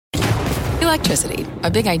Electricity,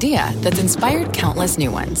 a big idea that's inspired countless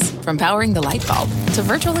new ones. From powering the light bulb to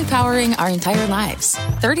virtually powering our entire lives.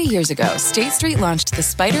 30 years ago, State Street launched the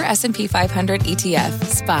SPDR S&P 500 ETF,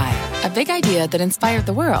 SPY. A big idea that inspired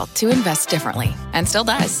the world to invest differently. And still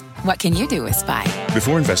does. What can you do with SPY?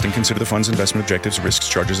 Before investing, consider the fund's investment objectives, risks,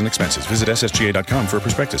 charges, and expenses. Visit ssga.com for a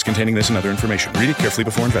prospectus containing this and other information. Read it carefully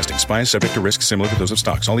before investing. SPY is subject to risks similar to those of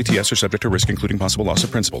stocks. All ETFs are subject to risk, including possible loss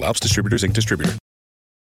of principal. Alps Distributors, Inc. Distributor.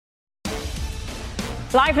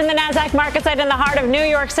 Live from the NASDAQ market site in the heart of New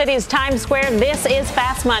York City's Times Square, this is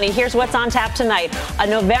Fast Money. Here's what's on tap tonight. A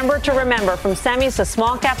November to remember. From semis to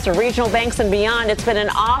small caps to regional banks and beyond, it's been an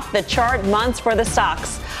off-the-chart month for the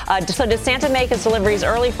stocks. So did Santa make his deliveries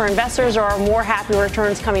early for investors, or are more happy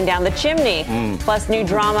returns coming down the chimney? Plus, new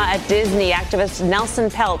drama at Disney. Activist Nelson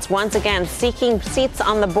Peltz once again seeking seats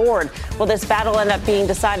on the board. Will this battle end up being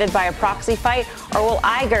decided by a proxy fight, or will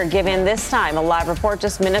Iger give in this time? A live report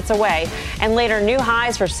just minutes away. And later, new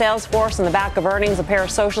highs for Salesforce on the back of earnings, a pair of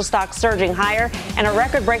social stocks surging higher, and a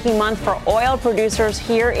record-breaking month for oil producers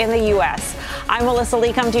here in the U.S. I'm Melissa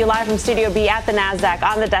Lee, coming to you live from Studio B at the NASDAQ.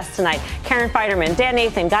 On the desk tonight, Karen Fiderman, Dan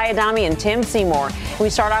Nathan, Guy Adami, and Tim Seymour. We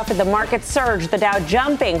start off with the market surge, the Dow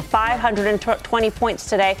jumping 520 points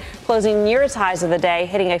today, closing near its highs of the day,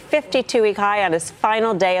 hitting a 52-week high on its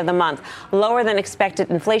final day of the month. Lower than expected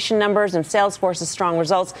inflation numbers and Salesforce's strong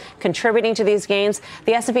results contributing to these gains.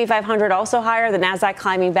 The S&P 500 also higher, the NASDAQ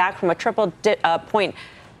climbing back from a triple point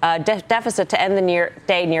deficit to end the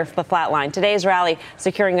day near the flat line. Today's rally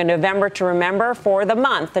securing a November to remember for the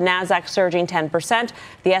month. The Nasdaq surging 10%,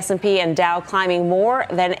 the S&P and Dow climbing more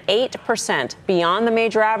than 8% beyond the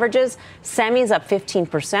major averages. Semis up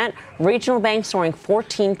 15%, regional banks soaring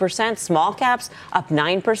 14%, small caps up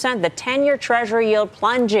 9%. The 10-year Treasury yield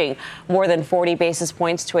plunging more than 40 basis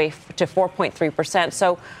points to 4.3%.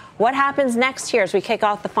 So what happens next here as we kick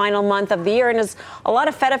off the final month of the year? And as a lot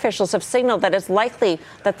of Fed officials have signaled that it's likely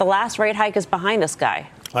that the last rate hike is behind us, Guy.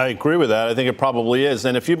 I agree with that. I think it probably is.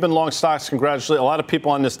 And if you've been long stocks, congratulate a lot of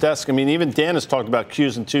people on this desk. I mean, even Dan has talked about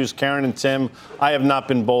Qs and 2s, Karen and Tim. I have not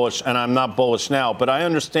been bullish, and I'm not bullish now. But I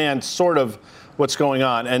understand sort of what's going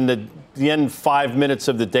on. And the end 5 minutes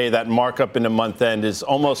of the day, that markup in the month end is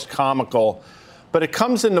almost comical. But it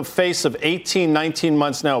comes in the face of 18, 19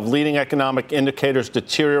 months now of leading economic indicators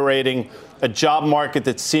deteriorating, a job market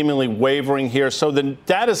that's seemingly wavering here. So the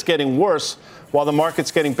data's getting worse while the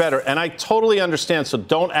market's getting better. And I totally understand, so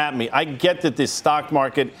don't at me. I get that the stock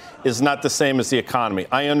market is not the same as the economy.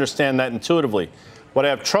 I understand that intuitively. What I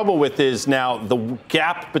have trouble with is now the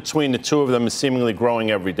gap between the two of them is seemingly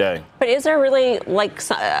growing every day. But is there really like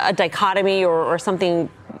a dichotomy or something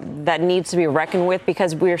that needs to be reckoned with?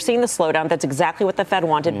 Because we're seeing the slowdown. That's exactly what the Fed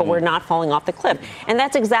wanted, but we're not falling off the cliff. And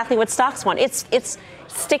that's exactly what stocks want. It's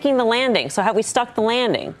sticking the landing. So have we stuck the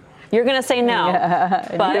landing? You're going to say no. Yeah.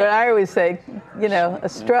 But I always say, a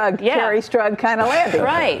Strug, Kerry Strug kind of landing.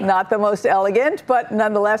 Right. Not the most elegant, but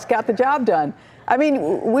nonetheless got the job done. I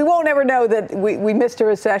mean, we won't ever know that we missed a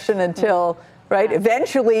recession until, right?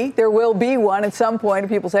 Eventually, there will be one at some point. And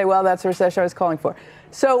people say, well, that's the recession I was calling for.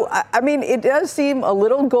 So, I mean, it does seem a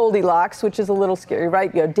little Goldilocks, which is a little scary,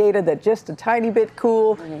 right? You have data that just a tiny bit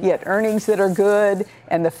cool, yet earnings that are good,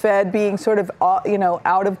 and the Fed being sort of,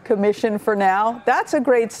 out of commission for now. That's a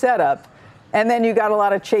great setup. And then you got a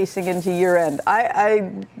lot of chasing into year end.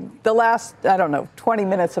 The last, 20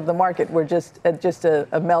 minutes of the market were just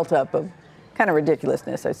a melt up of kind of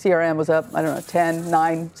ridiculousness. CRM was up, 10,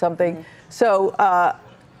 9, something. So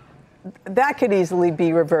that could easily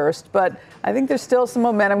be reversed. But I think there's still some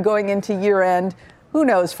momentum going into year end. Who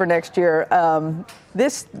knows for next year?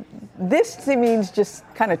 This means just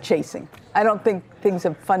kind of chasing. I don't think things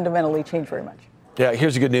have fundamentally changed very much. Yeah,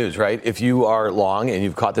 here's the good news, right? If you are long and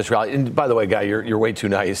you've caught this rally, and by the way, Guy, you're way too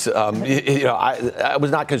nice. I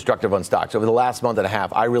was not constructive on stocks. Over the last month and a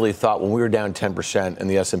half, I really thought when we were down 10% in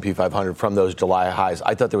the S&P 500 from those July highs,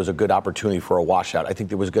 I thought there was a good opportunity for a washout. I think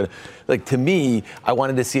there was good. To me, I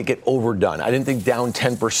wanted to see it get overdone. I didn't think down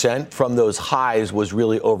 10% from those highs was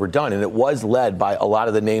really overdone. And it was led by a lot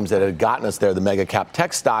of the names that had gotten us there, the mega cap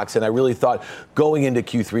tech stocks. And I really thought going into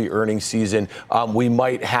Q3 earnings season, we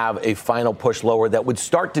might have a final push lower that would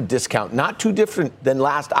start to discount, not too different than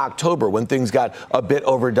last October when things got a bit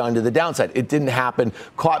overdone to the downside. It didn't happen,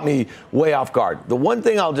 caught me way off guard. The one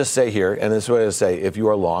thing I'll just say here, and this is what I say, if you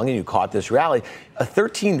are long and you caught this rally, a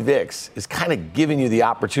 13 VIX is kind of giving you the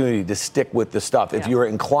opportunity to stick with the stuff if you're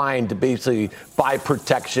inclined to basically buy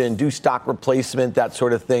protection, do stock replacement, that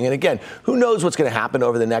sort of thing. And again, who knows what's going to happen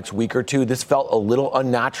over the next week or two? This felt a little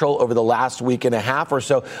unnatural over the last week and a half or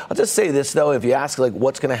so. I'll just say this, though, if you ask, like,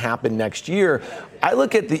 what's going to happen next year, I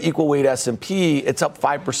look at the equal weight S&P, it's up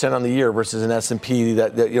 5% on the year versus an S&P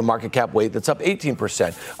that market cap weight that's up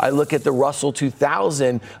 18%. I look at the Russell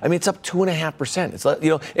 2000, I mean, it's up 2.5%. It's,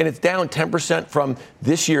 and it's down 10% from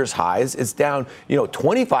this year's highs. It's down,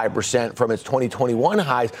 25% from its 2021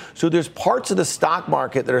 highs. So there's parts of the stock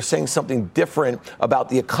market that are saying something different about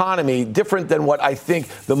the economy, different than what I think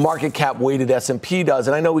the market cap weighted S&P does.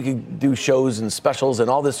 And I know we could do shows and specials and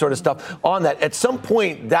all this sort of stuff on that. At some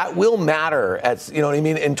point, that will matter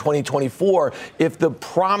in 2024, if the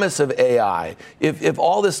promise of AI, if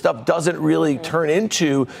all this stuff doesn't really turn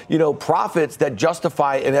into, profits that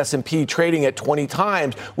justify an S&P trading at 20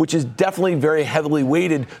 times, which is definitely very heavily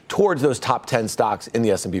weighted towards those top 10 stocks in the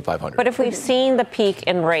S&P 500. But if we've seen the peak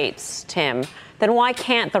in rates, Tim, then why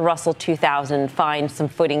can't the Russell 2000 find some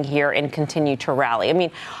footing here and continue to rally? I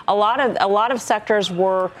mean, a lot of sectors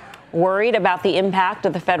were worried about the impact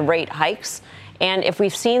of the Fed rate hikes. And if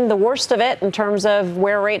we've seen the worst of it in terms of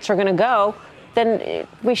where rates are going to go, then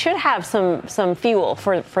we should have some fuel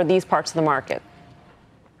for these parts of the market.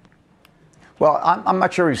 Well, I'm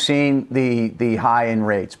not sure we've seen the high in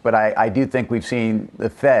rates, but I do think we've seen the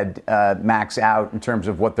Fed max out in terms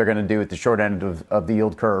of what they're going to do at the short end of the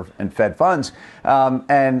yield curve and Fed funds.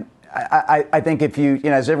 And I think if you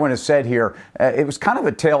as everyone has said here, it was kind of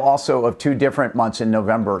a tale also of two different months in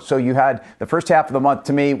November. So you had the first half of the month,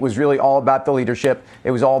 to me, was really all about the leadership.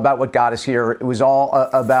 It was all about what got us here. It was all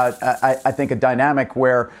about, I think, a dynamic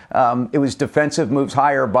where it was defensive moves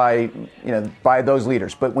higher by those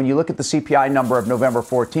leaders. But when you look at the CPI number of November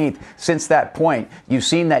 14th, since that point, you've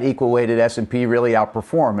seen that equal weighted S&P really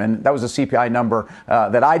outperform. And that was a CPI number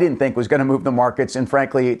that I didn't think was going to move the markets. And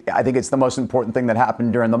frankly, I think it's the most important thing that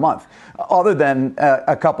happened during the month. Other than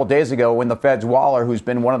a couple days ago when the Fed's Waller, who's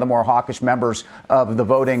been one of the more hawkish members of the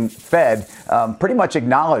voting Fed, pretty much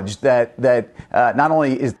acknowledged that not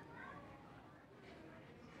only is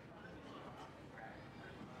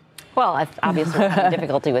Well, I've obviously having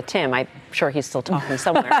difficulty with Tim. I'm sure he's still talking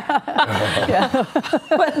somewhere.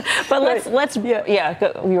 But let's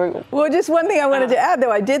Well, just one thing I wanted to add,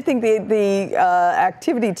 though. I did think the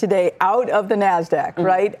activity today out of the NASDAQ,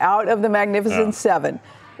 right, out of the Magnificent Seven,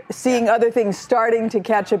 seeing other things starting to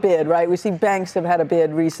catch a bid, right? We see banks have had a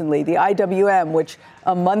bid recently. The IWM, which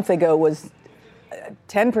a month ago was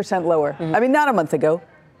 10% lower. I mean, not a month ago.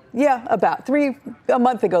 Yeah, about a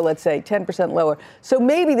month ago, let's say, 10% lower. So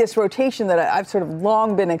maybe this rotation that I've sort of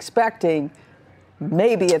long been expecting,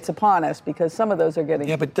 maybe it's upon us because some of those are getting...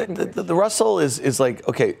 Yeah, but the Russell is like,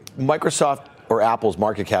 okay, Microsoft or Apple's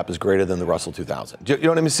market cap is greater than the Russell 2000. You know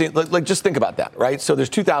what I mean? Like, just think about that, right? So there's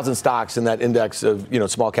 2,000 stocks in that index of,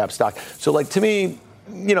 small cap stock. So like, to me,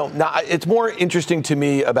 now it's more interesting to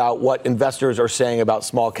me about what investors are saying about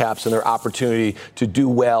small caps and their opportunity to do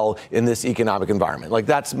well in this economic environment. Like,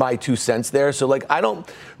 that's my 2 cents there. So, like, I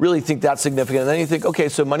don't really think that's significant. And then you think, okay,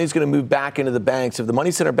 so money's going to move back into the banks. If the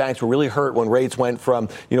money center banks were really hurt when rates went from,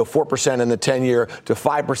 4% in the 10-year to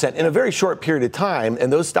 5% in a very short period of time,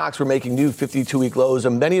 and those stocks were making new 52-week lows,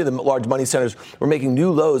 and many of the large money centers were making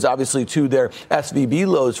new lows, obviously, to their SVB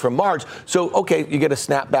lows from March. So, okay, you get a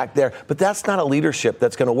snapback there. But that's not a leadership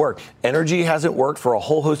that's going to work. Energy hasn't worked for a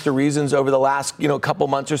whole host of reasons over the last, couple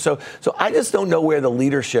months or so. So I just don't know where the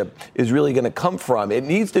leadership is really going to come from. It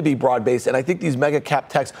needs to be broad-based, and I think these mega cap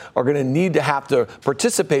techs are going to need to have to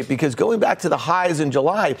participate because going back to the highs in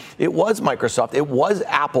July, it was Microsoft, it was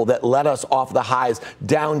Apple that led us off the highs,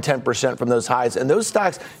 down 10% from those highs, and those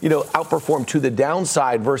stocks, outperformed to the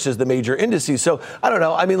downside versus the major indices. So I don't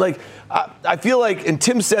know. I mean, like, I feel like, and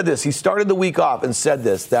Tim said this, he started the week off and said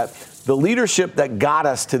this, that the leadership that got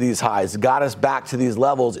us to these highs, got us back to these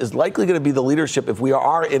levels, is likely going to be the leadership if we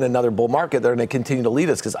are in another bull market. They're going to continue to lead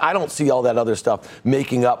us because I don't see all that other stuff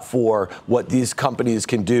making up for what these companies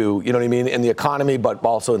can do, you know what I mean, in the economy, but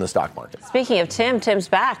also in the stock market. Speaking of Tim's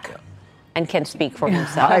back and can speak for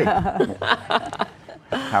himself. Hi.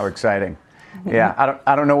 How exciting. Yeah,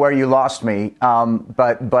 I don't know where you lost me,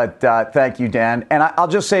 but thank you, Dan. And I'll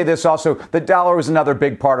just say this also, the dollar was another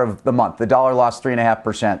big part of the month. The dollar lost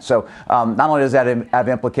 3.5%. So not only does that have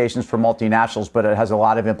implications for multinationals, but it has a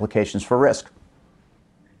lot of implications for risk.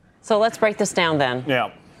 So let's break this down then.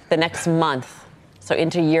 Yeah. The next month, so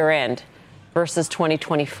into year end versus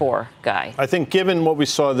 2024, Guy. I think given what we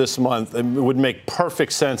saw this month, it would make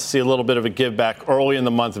perfect sense to see a little bit of a give back early in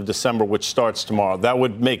the month of December, which starts tomorrow. That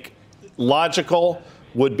would make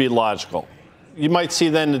would be logical. you might see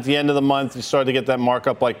then at the end of the month, you start to get that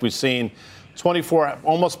markup like we've seen. 24,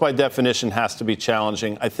 almost by definition, has to be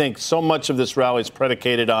challenging. I think so much of this rally is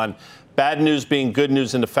predicated on bad news being good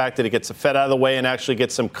news and the fact that it gets the Fed out of the way and actually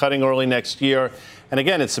gets some cutting early next year. And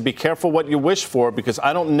again, it's to be careful what you wish for, because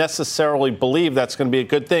I don't necessarily believe that's going to be a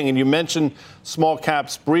good thing. And you mentioned small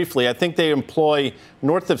caps briefly. I think they employ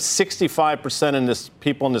north of 65% in this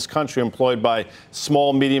people in this country employed by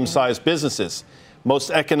small, medium-sized businesses,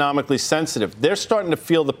 most economically sensitive. They're starting to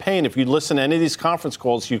feel the pain. If you listen to any of these conference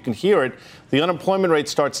calls, you can hear it. The unemployment rate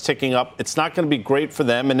starts ticking up. It's not going to be great for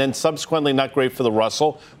them, and then subsequently not great for the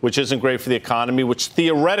Russell, which isn't great for the economy, which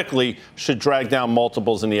theoretically should drag down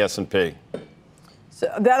multiples in the S&P.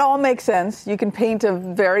 So that all makes sense. You can paint a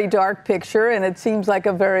very dark picture, and it seems like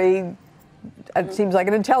an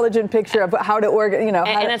intelligent picture of how to organize,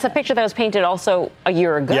 And it's a picture that was painted also a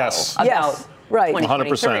year ago. Yes. Yes. Right.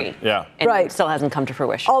 100%. Yeah. And right. It still hasn't come to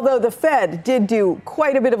fruition. Although the Fed did do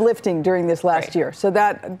quite a bit of lifting during this last year. So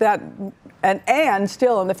and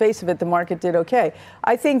still in the face of it, the market did okay.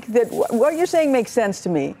 I think that what you're saying makes sense to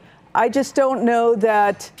me. I just don't know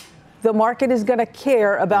that the market is going to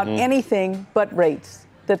care about anything but rates.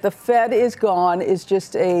 That the Fed is gone is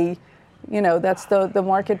just that's the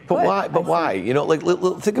market. But why? But why? Think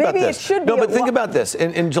about this. Maybe it should be. No, but think about this.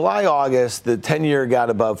 In July, August, the 10-year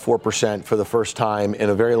got above 4% for the first time in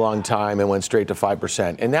a very long time and went straight to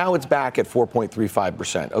 5%. And now it's back at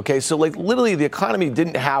 4.35%. Okay, so literally the economy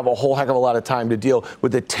didn't have a whole heck of a lot of time to deal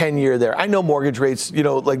with the 10-year there. I know mortgage rates,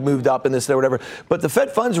 moved up and this or whatever, but the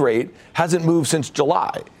Fed funds rate hasn't moved since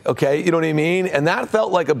July. Okay, you know what I mean? And that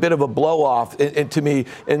felt like a bit of a blow off to me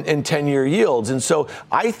in 10-year yields. And so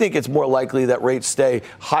I think it's more likely that rates stay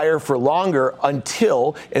higher for longer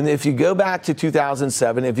until, and if you go back to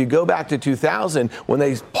 2007, if you go back to 2000, when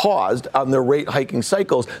they paused on their rate hiking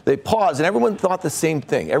cycles, they paused and everyone thought the same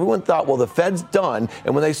thing. Everyone thought, well, the Fed's done,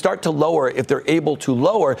 and when they start to lower, if they're able to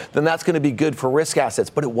lower, then that's going to be good for risk assets.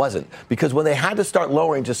 But it wasn't, because when they had to start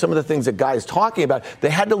lowering to some of the things that Guy's talking about, they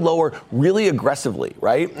had to lower really aggressively,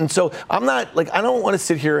 right? And so I don't want to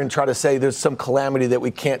sit here and try to say there's some calamity that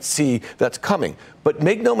we can't see that's coming. But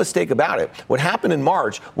make no mistake about it. What happened in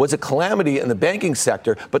March was a calamity in the banking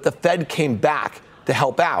sector, but the Fed came back to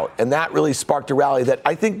help out. And that really sparked a rally that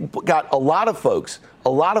I think got a lot of folks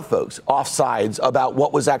off sides about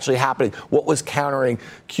what was actually happening, what was countering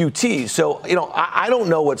QT. So, I don't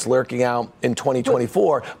know what's lurking out in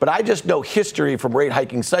 2024, but I just know history from rate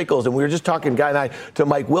hiking cycles. And we were just talking, Guy and I, to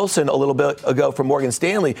Mike Wilson a little bit ago from Morgan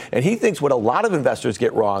Stanley, and he thinks what a lot of investors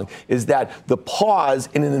get wrong is that the pause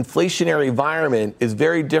in an inflationary environment is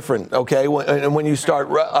very different, okay, when you start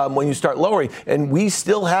lowering. And we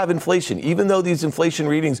still have inflation. Even though these inflation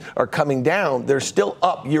readings are coming down, they're still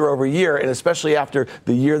up year over year, and especially after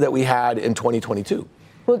the year that we had in 2022.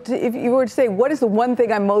 Well, if you were to say, what is the one thing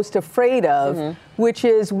I'm most afraid of, which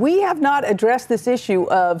is we have not addressed this issue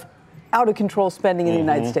of out-of-control spending in the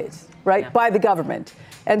United States, right, by the government.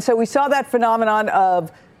 And so we saw that phenomenon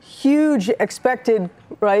of huge expected,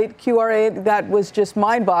 right, QRA, that was just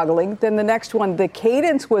mind-boggling. Then the next one, the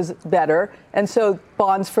cadence was better, and so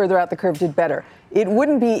bonds further out the curve did better. It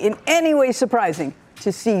wouldn't be in any way surprising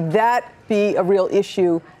to see that be a real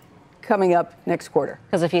issue coming up next quarter.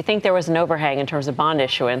 Because if you think there was an overhang in terms of bond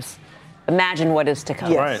issuance, imagine what is to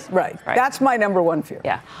come. Yes, right. That's my number one fear.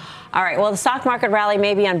 Yeah. All right. Well, the stock market rally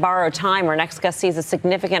may be on borrowed time. Our next guest sees a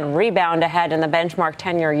significant rebound ahead in the benchmark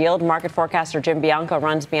 10-year yield. Market forecaster Jim Bianco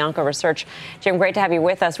runs Bianco Research. Jim, great to have you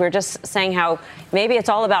with us. We were just saying how maybe it's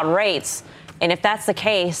all about rates. And if that's the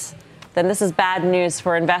case, then this is bad news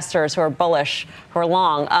for investors who are bullish, who are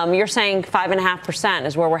long. You're saying 5.5%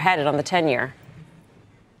 is where we're headed on the 10-year.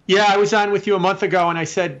 Yeah, I was on with you a month ago, and I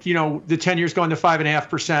said, the 10-year's going to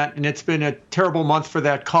 5.5%, and it's been a terrible month for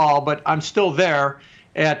that call, but I'm still there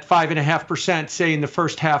at 5.5%, say, in the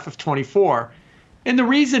first half of 24. And the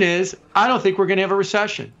reason is I don't think we're going to have a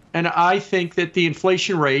recession, and I think that the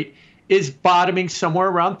inflation rate is bottoming somewhere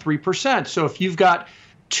around 3%. So if you've got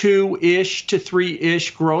 2-ish to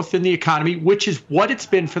 3-ish growth in the economy, which is what it's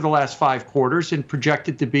been for the last 5 quarters and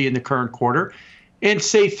projected to be in the current quarter, and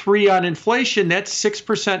say 3 on inflation, that's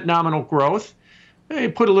 6% nominal growth. I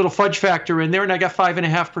put a little fudge factor in there, and I got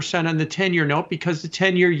 5.5% on the 10-year note because the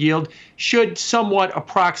 10-year yield should somewhat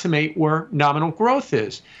approximate where nominal growth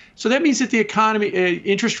is. So that means that the economy,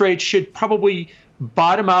 interest rates should probably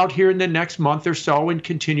bottom out here in the next month or so and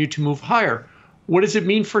continue to move higher. What does it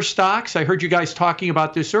mean for stocks? I heard you guys talking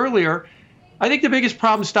about this earlier. I think the biggest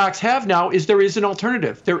problem stocks have now is there is an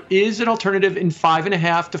alternative. There is an alternative in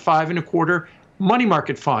 5.5 to 5.25 money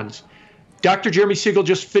market funds. Dr. Jeremy Siegel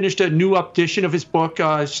just finished a new edition of his book,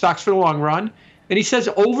 Stocks for the Long Run. And he says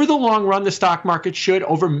over the long run, the stock market should,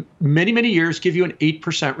 over many, many years, give you an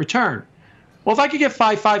 8% return. Well, if I could get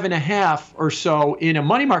 5.5 or so in a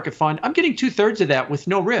money market fund, I'm getting 2/3 of that with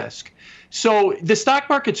no risk. So the stock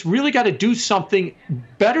market's really got to do something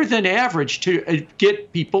better than average to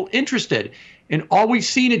get people interested. And all we've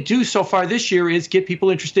seen it do so far this year is get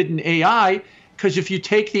people interested in AI, because if you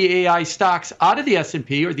take the AI stocks out of the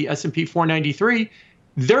S&P or the S&P 493,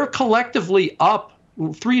 they're collectively up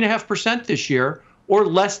 3.5% this year, or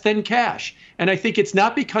less than cash. And I think it's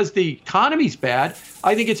not because the economy's bad.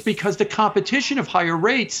 I think it's because the competition of higher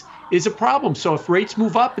rates is a problem. So if rates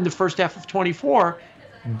move up in the first half of 24,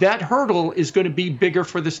 that hurdle is going to be bigger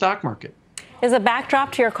for the stock market. Is a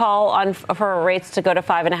backdrop to your call for rates to go to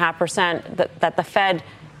 5.5% that the Fed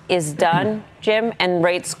is done, Jim, and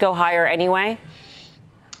rates go higher anyway?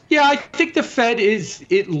 Yeah, I think the Fed is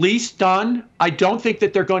at least done. I don't think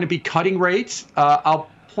that they're going to be cutting rates. I'll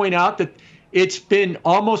point out that it's been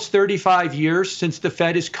almost 35 years since the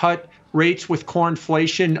Fed has cut rates with core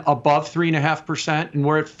inflation above 3.5%, and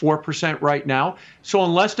we're at 4% right now. So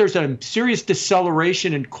unless there's a serious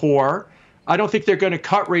deceleration in core, I don't think they're going to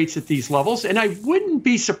cut rates at these levels. And I wouldn't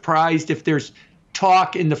be surprised if there's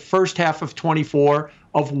talk in the first half of 24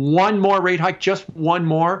 of one more rate hike, just one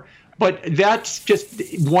more. But that's just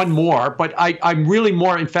one more. But I'm really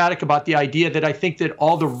more emphatic about the idea that I think that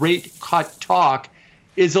all the rate cut talk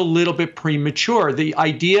is a little bit premature. The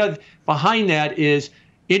idea behind that is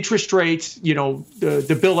interest rates,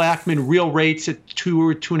 the Bill Ackman real rates at 2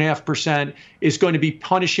 or 2.5% is going to be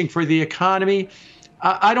punishing for the economy.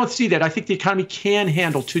 I don't see that. I think the economy can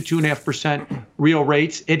handle 2.5% real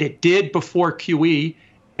rates. It did before QE,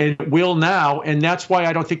 and it will now. And that's why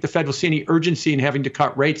I don't think the Fed will see any urgency in having to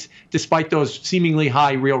cut rates, despite those seemingly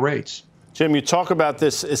high real rates. Jim, you talk about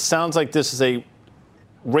this. It sounds like this is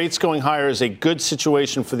rates going higher is a good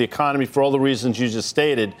situation for the economy for all the reasons you just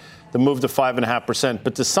stated, the move to 5.5%.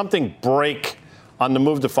 But does something break on the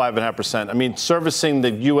move to 5.5%? I mean, servicing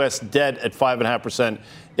the U.S. debt at 5.5%,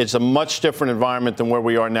 it's a much different environment than where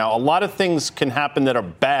we are now. A lot of things can happen that are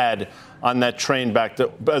bad on that train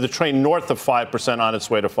the train north of 5% on its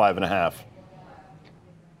way to 5.5%.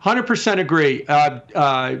 100% agree.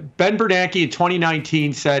 Ben Bernanke in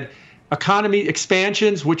 2019 said, economy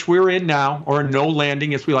expansions, which we're in now, or no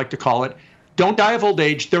landing, as we like to call it, don't die of old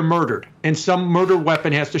age, they're murdered. And some murder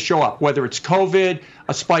weapon has to show up, whether it's COVID,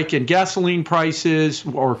 a spike in gasoline prices,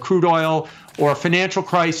 or crude oil, or a financial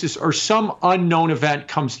crisis, or some unknown event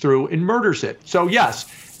comes through and murders it. So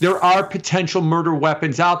yes, there are potential murder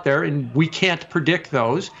weapons out there, and we can't predict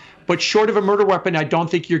those. But short of a murder weapon, I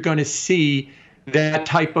don't think you're going to see that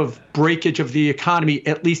type of breakage of the economy,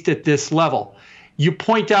 at least at this level. You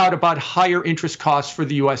point out about higher interest costs for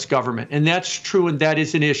the U.S. government, and that's true, and that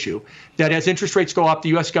is an issue, that as interest rates go up, the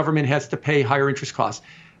U.S. government has to pay higher interest costs.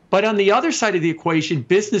 But on the other side of the equation,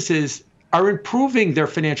 businesses are improving their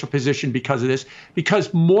financial position because of this,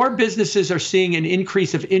 because more businesses are seeing an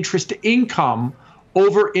increase of interest income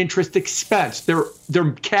over interest expense.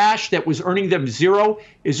 Their cash that was earning them 0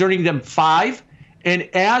 is earning them 5. And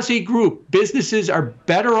as a group, businesses are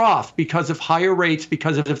better off because of higher rates,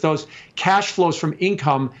 because of those cash flows from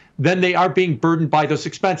income, than they are being burdened by those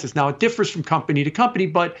expenses. Now, it differs from company to company,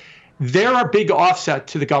 but they're a big offset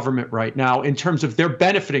to the government right now in terms of they're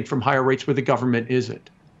benefiting from higher rates where the government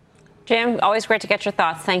isn't. Jim, always great to get your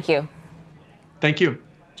thoughts. Thank you. Thank you.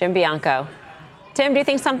 Jim Bianco. Tim, do you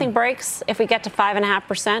think something breaks if we get to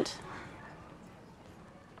 5.5%?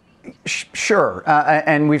 Sure.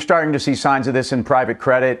 And we're starting to see signs of this in private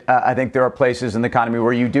credit. I think there are places in the economy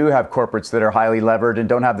where you do have corporates that are highly levered and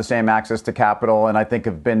don't have the same access to capital, and I think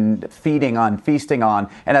have been feasting on,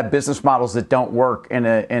 and have business models that don't work in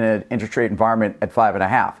an interest rate environment at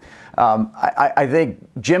 5.5. I think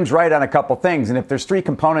Jim's right on a couple things. And if there's three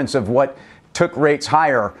components of what took rates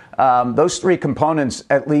higher, those three components,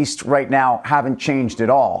 at least right now, haven't changed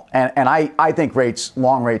at all. And I think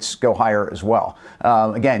long rates go higher as well.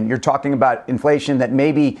 Again, you're talking about inflation that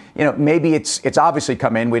maybe it's obviously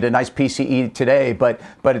come in. We had a nice PCE today, but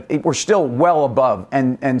we're still well above.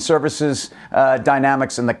 And services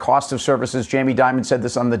dynamics and the cost of services. Jamie Dimon said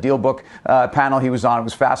this on the Deal Book panel he was on. It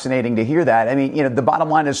was fascinating to hear that. I mean, the bottom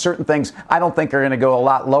line is certain things I don't think are going to go a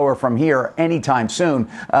lot lower from here anytime soon.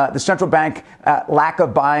 The central bank lack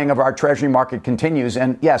of buying buying of our Treasury market continues.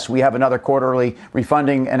 And yes, we have another quarterly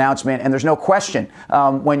refunding announcement. And there's no question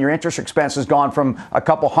when your interest expense has gone from a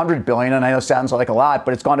couple $100 billion, and I know it sounds like a lot,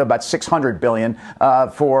 but it's gone to about $600 billion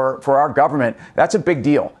for our government. That's a big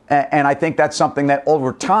deal. And I think that's something that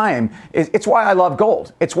over time, it's why I love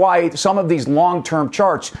gold. It's why some of these long-term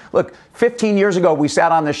charts, look, 15 years ago, we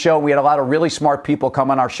sat on this show. We had a lot of really smart people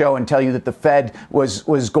come on our show and tell you that the Fed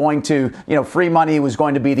was going to, free money was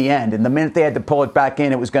going to be the end. And the minute they had to pull it back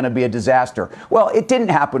in, it was going to be a disaster. Well, it didn't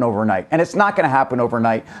happen overnight, and it's not going to happen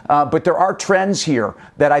overnight. But there are trends here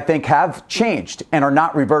that I think have changed and are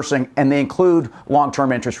not reversing, and they include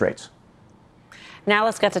long-term interest rates. Now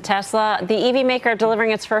let's get to Tesla. The EV maker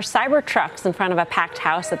delivering its first Cybertrucks in front of a packed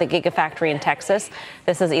house at the Gigafactory in Texas.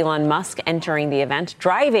 This is Elon Musk entering the event,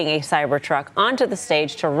 driving a Cybertruck onto the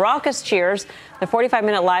stage to raucous cheers. The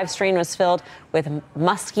 45-minute live stream was filled with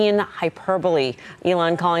Muskian hyperbole.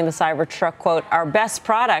 Elon calling the Cybertruck, quote, our best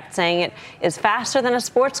product, saying it is faster than a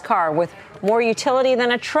sports car with more utility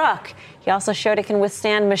than a truck. He also showed it can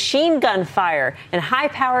withstand machine gun fire and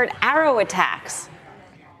high-powered arrow attacks.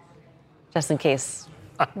 Just in case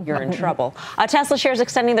you're in trouble. Tesla shares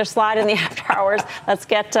extending their slide in the after hours. Let's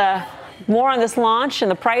get more on this launch and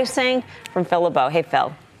the pricing from Phil LeBeau. Hey,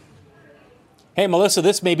 Phil. Hey, Melissa,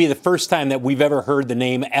 this may be the first time that we've ever heard the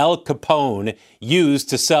name Al Capone used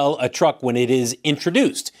to sell a truck when it is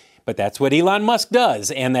introduced. But that's what Elon Musk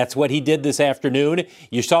does, and that's what he did this afternoon.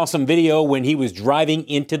 You saw some video when he was driving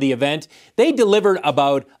into the event. They delivered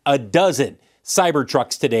about a dozen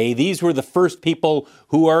Cybertrucks today. These were the first people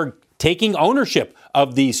who are taking ownership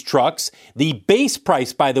of these trucks. The base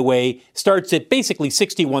price, by the way, starts at basically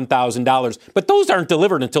 $61,000, but those aren't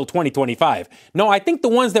delivered until 2025. No, I think the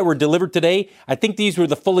ones that were delivered today, I think these were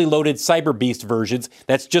the fully loaded Cyber Beast versions.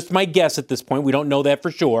 That's just my guess at this point. We don't know that for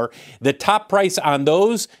sure. The top price on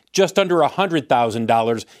those, just under $100,000,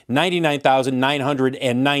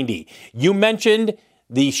 $99,990. You mentioned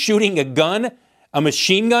the shooting a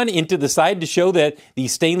machine gun into the side to show that the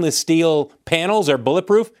stainless steel panels are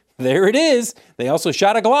bulletproof. There it is. They also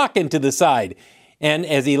shot a Glock into the side. And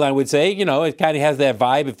as Elon would say, it kind of has that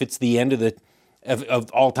vibe. If it's the end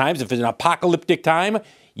of all times, if it's an apocalyptic time,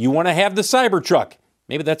 you want to have the Cybertruck.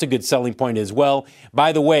 Maybe that's a good selling point as well.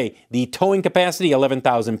 By the way, the towing capacity,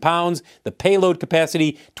 11,000 pounds. The payload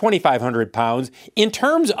capacity, 2,500 pounds. In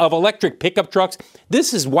terms of electric pickup trucks,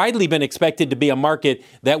 this has widely been expected to be a market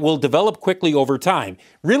that will develop quickly over time.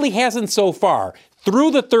 Really hasn't so far.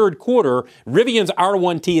 Through the third quarter, Rivian's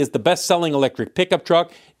R1T is the best-selling electric pickup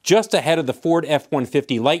truck, just ahead of the Ford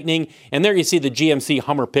F-150 Lightning. And there you see the GMC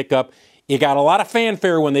Hummer pickup. It got a lot of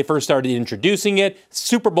fanfare when they first started introducing it.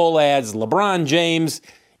 Super Bowl ads, LeBron James.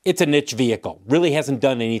 It's a niche vehicle. Really hasn't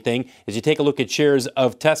done anything. As you take a look at shares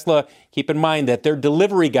of Tesla, keep in mind that their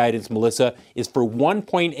delivery guidance, Melissa, is for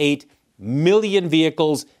 1.8 million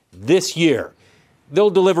vehicles this year. They'll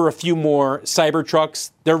deliver a few more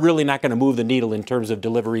Cybertrucks. They're really not going to move the needle in terms of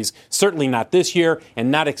deliveries, certainly not this year and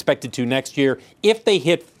not expected to next year. If they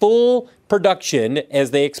hit full production,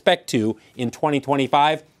 as they expect to in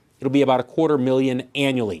 2025, it'll be about 250,000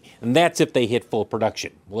 annually. And that's if they hit full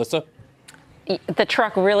production. Melissa? The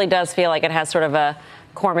truck really does feel like it has sort of a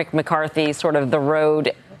Cormac McCarthy, sort of the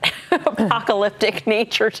road apocalyptic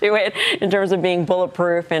nature to it in terms of being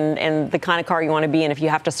bulletproof and the kind of car you want to be in if you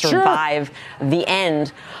have to survive the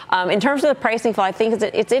end. In terms of the pricing, Phil, I think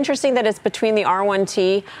it's interesting that it's between the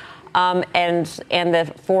R1T and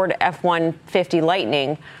the Ford F-150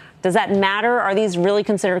 Lightning. Does that matter? Are these really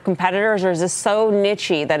considered competitors, or is this so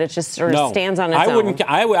niche-y that it just sort of stands on its own?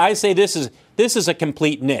 I say this is a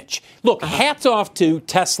complete niche. Look, hats off to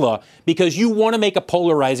Tesla because you want to make a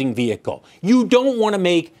polarizing vehicle. You don't want to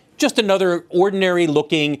make just another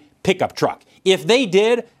ordinary-looking pickup truck. If they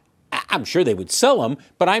did, I'm sure they would sell them,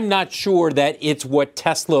 but I'm not sure that it's what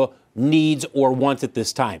Tesla needs or wants at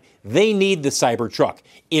this time. They need the Cybertruck.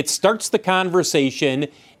 It starts the conversation,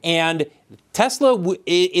 and Tesla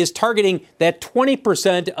is targeting that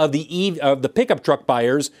 20% of the pickup truck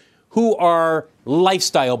buyers who are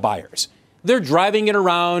lifestyle buyers. They're driving it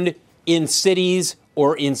around in cities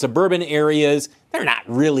or in suburban areas. They're not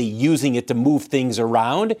really using it to move things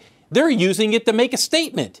around. They're using it to make a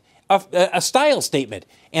statement, a style statement.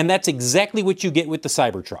 And that's exactly what you get with the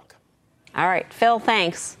Cybertruck. All right, Phil,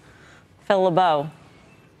 thanks. Phil LeBeau.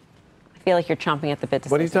 I feel like you're chomping at the bit to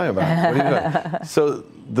say. What are you talking about? So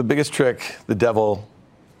the biggest trick the devil,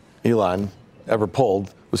 Elon, ever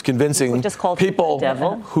pulled was convincing people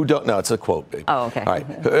who don't know. It's a quote, babe. Oh, okay. All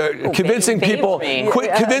right. Convincing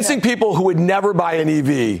people who would never buy an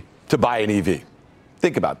EV to buy an EV.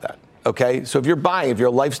 Think about that. Okay. So if you're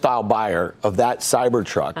a lifestyle buyer of that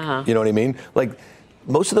Cybertruck, you know what I mean? Like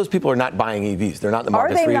most of those people are not buying EVs. They're not in the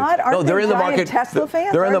market. Are they not? No, they're in the market. Tesla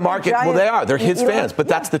fans? They're in the market. Well, they are. They're his Elon? fans. But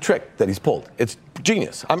that's the trick that he's pulled. It's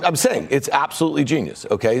genius. I'm saying it's absolutely genius.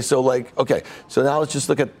 Okay, so so now let's just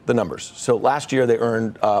look at the numbers. So last year they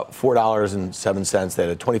earned $4.07. They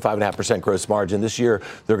had a 25.5% gross margin. This year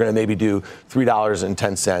they're going to maybe do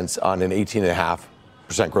 $3.10 on an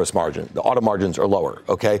 18.5% gross margin. The auto margins are lower.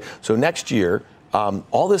 Okay, so next year.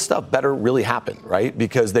 All this stuff better really happen, right?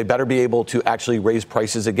 Because they better be able to actually raise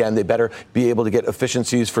prices again. They better be able to get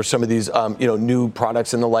efficiencies for some of these, new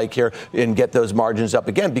products and the like here and get those margins up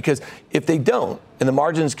again. Because if they don't, and the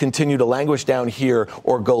margins continue to languish down here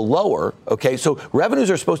or go lower, okay, so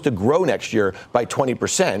revenues are supposed to grow next year by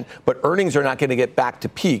 20%, but earnings are not going to get back to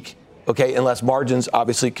peak. Okay, unless margins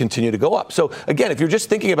obviously continue to go up. So again, if you're just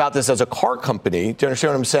thinking about this as a car company, do you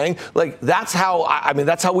understand what I'm saying? Like that's how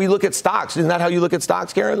that's how we look at stocks. Isn't that how you look at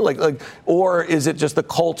stocks, Karen? Or is it just the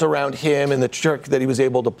cult around him and the trick that he was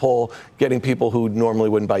able to pull, getting people who normally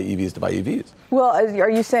wouldn't buy EVs to buy EVs? Well, are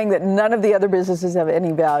you saying that none of the other businesses have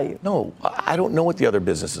any value? No, I don't know what the other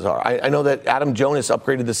businesses are. I know that Adam Jonas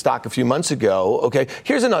upgraded the stock a few months ago. Okay,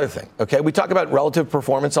 here's another thing. Okay, we talk about relative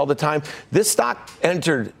performance all the time. This stock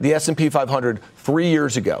entered the S&P 500 3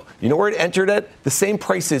 years ago. You know where it entered at? The same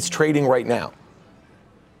price it's trading right now.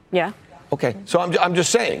 Yeah. Okay, so I'm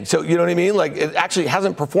just saying. So you know what I mean? Like it actually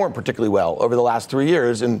hasn't performed particularly well over the last 3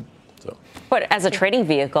 years, and so. But as a trading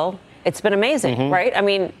vehicle, it's been amazing, right? I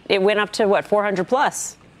mean, it went up to 400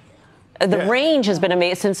 plus. The range has been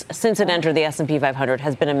amazing since it entered the S&P 500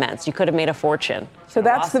 has been immense. You could have made a fortune. So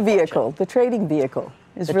that's the vehicle, the trading vehicle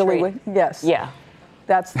is The really trade. yes. Yeah.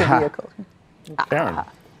 That's the vehicle. Karen,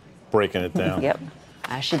 breaking it down. Yep.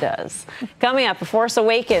 As she does. Coming up, Force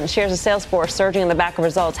Awakens shares of Salesforce surging on the back of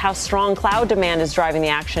results. How strong cloud demand is driving the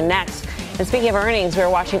action next. And speaking of earnings, we're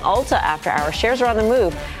watching Ulta after hours. Shares are on the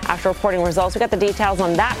move after reporting results. We got the details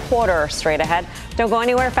on that quarter straight ahead. Don't go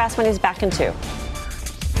anywhere. Fast Money's back in 2.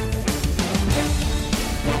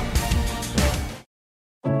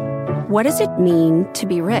 What does it mean to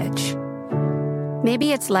be rich?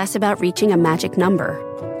 Maybe it's less about reaching a magic number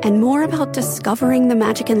and more about discovering the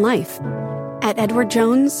magic in life. At Edward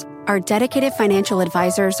Jones, our dedicated financial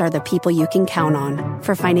advisors are the people you can count on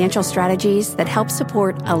for financial strategies that help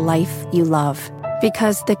support a life you love.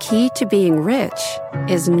 Because the key to being rich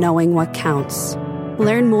is knowing what counts.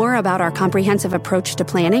 Learn more about our comprehensive approach to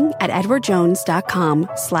planning at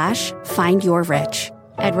edwardjones.com/findyourrich.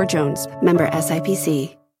 Edward Jones, member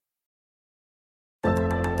SIPC.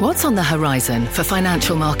 What's on the horizon for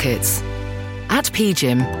financial markets? At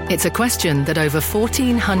PGIM, it's a question that over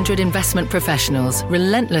 1,400 investment professionals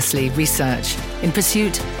relentlessly research in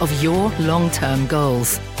pursuit of your long-term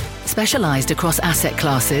goals. Specialized across asset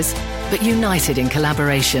classes, but united in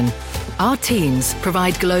collaboration, our teams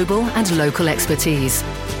provide global and local expertise.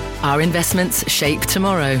 Our investments shape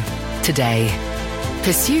tomorrow, today.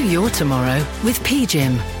 Pursue your tomorrow with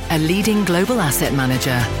PGIM, a leading global asset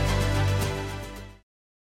manager.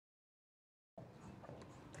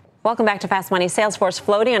 Welcome back to Fast Money. Salesforce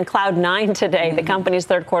floating on cloud 9 today. The company's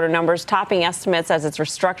third quarter numbers topping estimates as its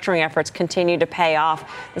restructuring efforts continue to pay off.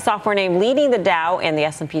 The software name leading the Dow and the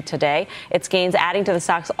S&P today. Its gains adding to the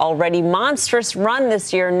stock's already monstrous run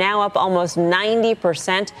this year, now up almost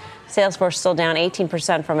 90%. Salesforce still down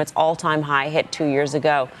 18% from its all-time high hit 2 years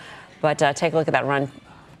ago. But take a look at that run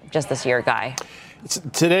just this year, Guy.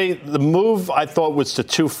 Today, the move I thought was to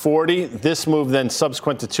 240. This move then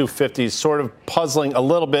subsequent to 250 is sort of puzzling a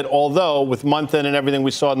little bit, although with month end and everything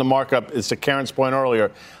we saw in the markup, is to Karen's point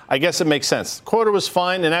earlier, I guess it makes sense. Quarter was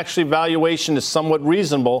fine, and actually valuation is somewhat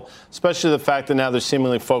reasonable, especially the fact that now they're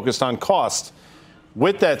seemingly focused on cost.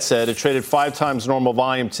 With that said, it traded 5 times normal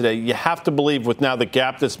volume today. You have to believe with now the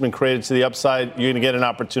gap that's been created to the upside, you're going to get an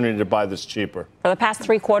opportunity to buy this cheaper. For the past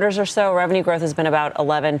 3 quarters or so, revenue growth has been about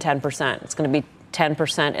 10%. It's going to be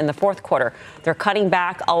 10% in the fourth quarter. They're cutting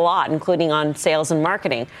back a lot, including on sales and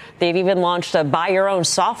marketing. They've even launched a buy your own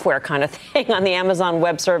software kind of thing on the Amazon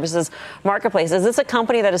Web Services marketplace. Is this a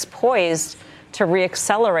company that is poised to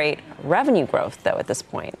reaccelerate revenue growth, though, at this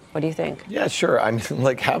point? What do you think? Yeah, sure. I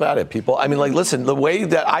mean, have at it, people. I mean, listen, the way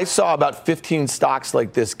that I saw about 15 stocks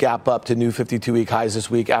like this gap up to new 52-week highs this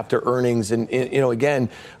week after earnings, and, again,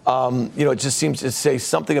 it just seems to say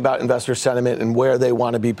something about investor sentiment and where they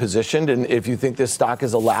want to be positioned. And if you think this stock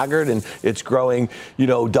is a laggard and it's growing,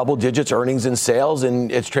 double digits earnings and sales,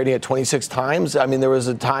 and it's trading at 26 times, I mean, there was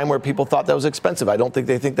a time where people thought that was expensive. I don't think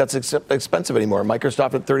they think that's expensive anymore.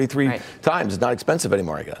 Microsoft at 33 times is not expensive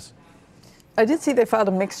anymore, I guess. I did see they filed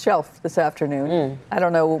a mixed shelf this afternoon. I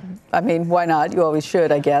don't know. I mean, why not? You always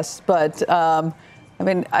should, I guess. But I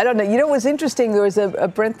mean, I don't know. You know what was interesting? There was a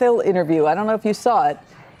Brent Thill interview. I don't know if you saw it.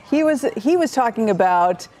 He was talking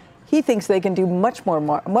about he thinks they can do much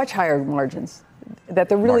higher margins. That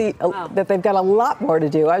they're really that they've got a lot more to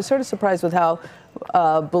do. I was sort of surprised with how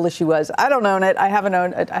bullish he was. I don't own it. I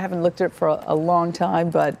haven't looked at it for a long time,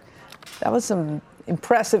 but that was some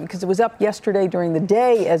impressive because it was up yesterday during the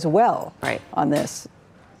day as well. Right. On this.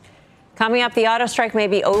 Coming up, the auto strike may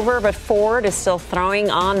be over, but Ford is still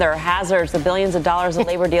throwing on their hazards. The billions of dollars of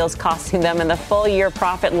labor deals costing them and the full year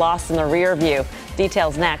profit loss in the rear view.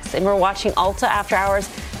 Details next. And we're watching Ulta after hours.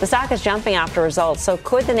 The stock is jumping after results. So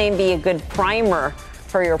could the name be a good primer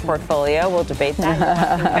for your portfolio? We'll debate that.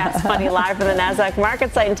 Fast Money live from the NASDAQ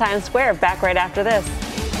market site in Times Square. Back right after this.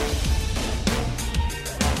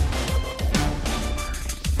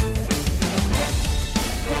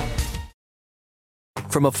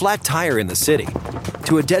 From a flat tire in the city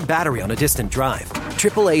to a dead battery on a distant drive,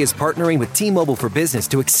 AAA is partnering with T-Mobile for Business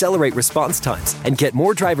to accelerate response times and get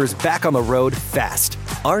more drivers back on the road fast.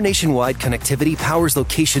 Our nationwide connectivity powers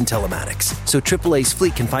location telematics, so AAA's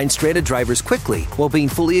fleet can find stranded drivers quickly while being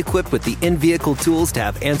fully equipped with the in-vehicle tools to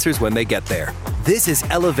have answers when they get there. This is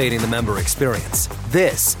elevating the member experience.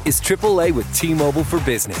 This is AAA with T-Mobile for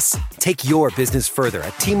Business. Take your business further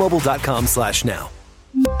at T-Mobile.com/now.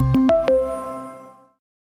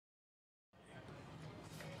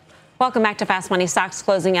 Welcome back to Fast Money. Stocks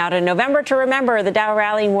closing out in November to remember. The Dow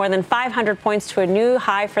rallying more than 500 points to a new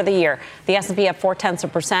high for the year. The S&P up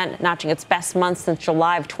 0.4%, notching its best month since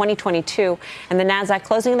July of 2022. And the Nasdaq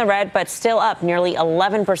closing in the red, but still up nearly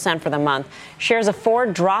 11% for the month. Shares of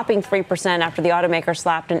Ford dropping 3% after the automaker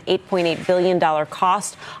slapped an $8.8 billion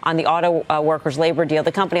cost on the auto workers' labor deal.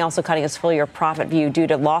 The company also cutting its full-year profit view due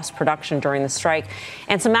to lost production during the strike.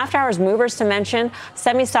 And some after-hours movers to mention: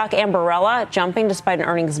 semi-stock Ambarella jumping despite an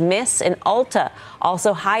earnings miss. And Ulta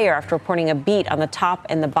also higher after reporting a beat on the top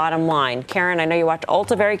and the bottom line. Karen, I know you watch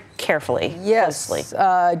Ulta very carefully. Yes,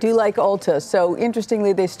 I do like Ulta. So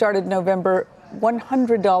interestingly, they started November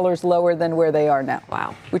 $100 lower than where they are now.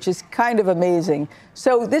 Wow. Which is kind of amazing.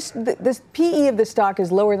 So this PE of the stock is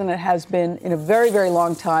lower than it has been in a very, very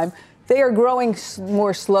long time. They are growing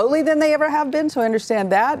more slowly than they ever have been, so I understand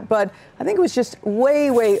that. But I think it was just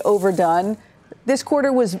way, way overdone. This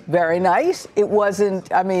quarter was very nice. It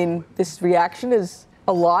wasn't, I mean, this reaction is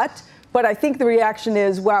a lot, but I think the reaction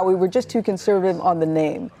is, wow, we were just too conservative on the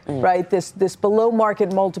name, right? This below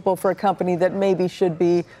market multiple for a company that maybe should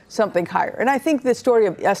be something higher. And I think the story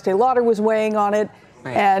of Estee Lauder was weighing on it,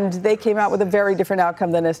 and they came out with a very different outcome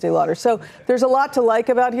than Estee Lauder. So there's a lot to like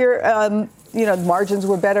about here. Margins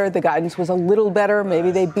were better. The guidance was a little better. Maybe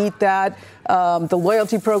they beat that. The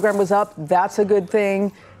loyalty program was up. That's a good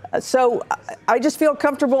thing. So I just feel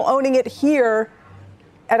comfortable owning it here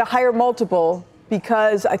at a higher multiple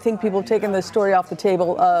because I think people have taken the story off the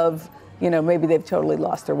table of, maybe they've totally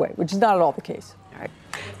lost their way, which is not at all the case. All right.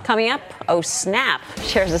 Coming up, Snap.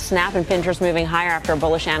 Shares of Snap and Pinterest moving higher after a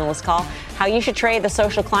bullish analyst call. How you should trade the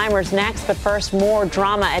social climbers next. But first, more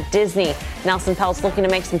drama at Disney. Nelson Peltz looking to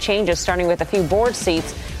make some changes, starting with a few board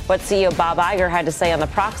seats. What CEO Bob Iger had to say on the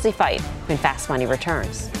proxy fight when Fast Money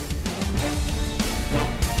returns.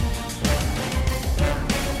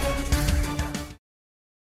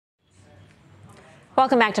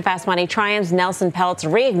 Welcome back to Fast Money. Triumph's Nelson Peltz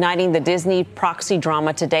reigniting the Disney proxy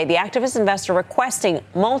drama today. The activist investor requesting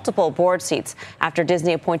multiple board seats after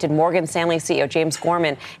Disney appointed Morgan Stanley CEO James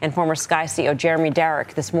Gorman and former Sky CEO Jeremy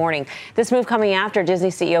Darroch this morning. This move coming after Disney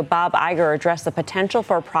CEO Bob Iger addressed the potential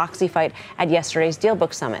for a proxy fight at yesterday's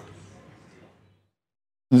DealBook Summit.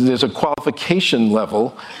 There's a qualification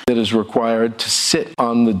level that is required to sit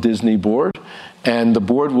on the Disney board, and the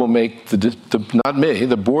board will make not me,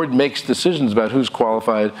 the board makes decisions about who's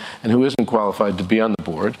qualified and who isn't qualified to be on the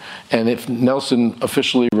board. And if Nelson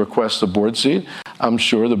officially requests a board seat, I'm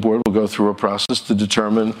sure the board will go through a process to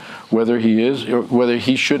determine whether he is or whether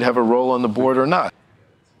he should have a role on the board or not.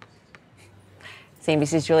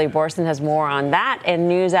 CNBC's Julia Boorstin has more on that and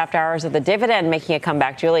news after hours of the dividend making a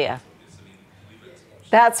comeback. Julia.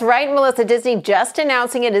 That's right, Melissa. Disney just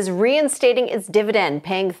announcing it is reinstating its dividend,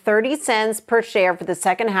 paying 30 cents per share for the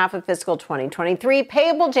second half of fiscal 2023,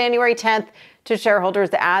 payable January 10th to shareholders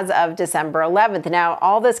as of December 11th. Now,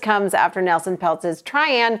 all this comes after Nelson Peltz's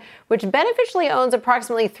Trian, which beneficially owns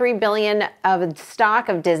approximately $3 billion of stock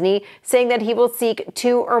of Disney, saying that he will seek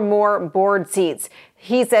 2 or more board seats.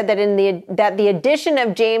 He said that the addition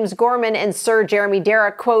of James Gorman and Sir Jeremy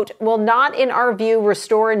Darroch, quote, will not, in our view,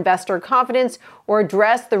 restore investor confidence or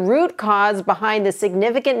address the root cause behind the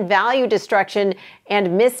significant value destruction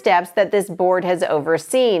and missteps that this board has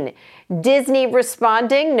overseen. Disney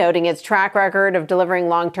responding, noting its track record record of delivering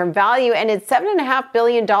long-term value, and it's $7.5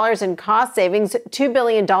 billion in cost savings, $2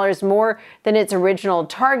 billion more than its original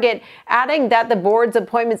target, adding that the board's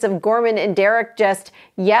appointments of Gorman and Derrick just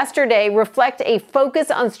yesterday reflect a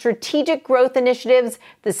focus on strategic growth initiatives,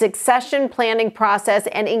 the succession planning process,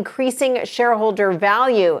 and increasing shareholder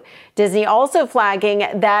value. Disney also flagging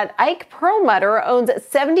that Ike Perlmutter owns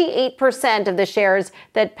 78% of the shares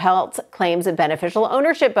that Peltz claims a beneficial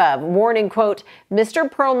ownership of, warning, quote, Mr.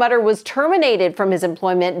 Perlmutter was terminated from his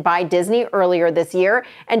employment by Disney earlier this year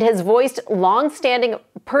and has voiced long-standing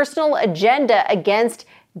personal agenda against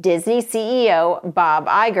Disney CEO Bob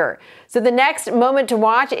Iger. So the next moment to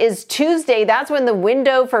watch is Tuesday. That's when the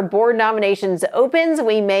window for board nominations opens.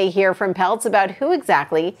 We may hear from Peltz about who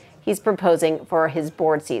exactly he's proposing for his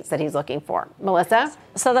board seats that he's looking for. Melissa?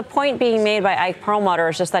 So the point being made by Ike Perlmutter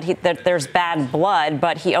is just that there's bad blood,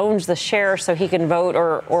 but he owns the shares so he can vote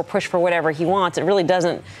or push for whatever he wants. It really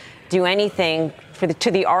doesn't do anything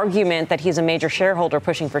to the argument that he's a major shareholder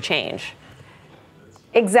pushing for change.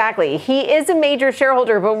 Exactly. He is a major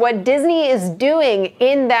shareholder, but what Disney is doing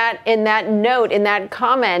in that note, in that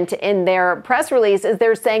comment in their press release, is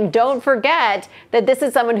they're saying, don't forget that this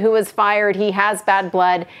is someone who was fired, he has bad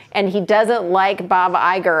blood, and he doesn't like Bob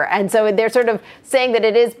Iger. And so they're sort of saying that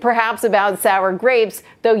it is perhaps about sour grapes,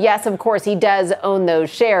 though, yes, of course, he does own those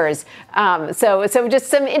shares. So just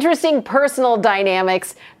some interesting personal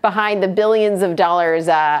dynamics behind the billions of dollars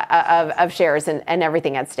of shares and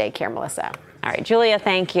everything at stake here, Melissa. All right, Julia,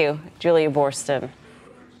 thank you. Julia Boorstin.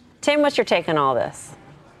 Tim, what's your take on all this?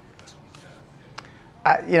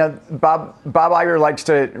 Bob Iger likes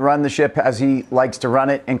to run the ship as he likes to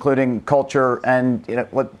run it, including culture and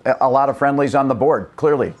a lot of friendlies on the board,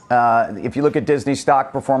 clearly. If you look at Disney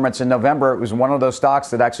stock performance in November, it was one of those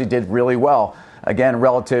stocks that actually did really well, again,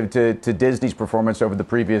 relative to Disney's performance over the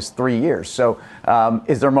previous 3 years. So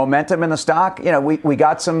is there momentum in the stock? We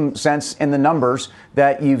got some sense in the numbers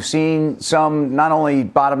that you've seen some not only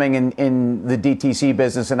bottoming in the DTC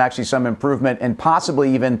business and actually some improvement and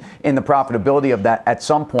possibly even in the profitability of that at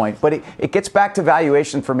some point. But it gets back to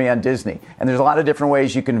valuation for me on Disney. And there's a lot of different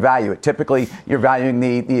ways you can value it. Typically, you're valuing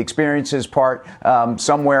the experiences part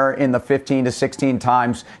somewhere in the 15 to 16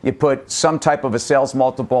 times. You put some type of a sales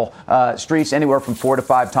multiple, streets anywhere from 4 to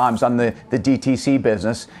 5 times on the DTC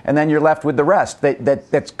business. And then you're left with the rest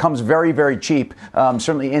that comes very, very cheap,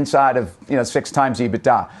 certainly inside of 6 times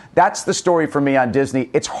EBITDA. That's the story for me on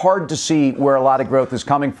Disney. It's hard to see where a lot of growth is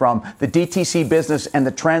coming from. The DTC business and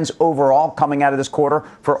the trends overall coming out of this quarter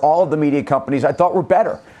for all of the media companies I thought were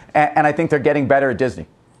better. And I think they're getting better at Disney.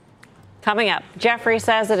 Coming up, Jeffrey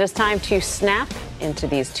says it is time to snap into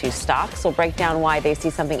these two stocks. We'll break down why they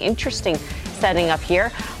see something interesting setting up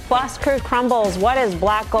here. Plus, crude crumbles. What is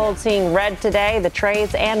black gold seeing red today? The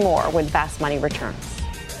trades and more when Fast Money returns.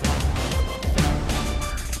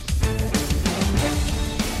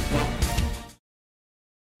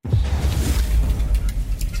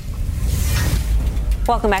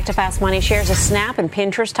 Welcome back to Fast Money. Shares of Snap and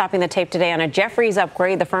Pinterest topping the tape today on a Jefferies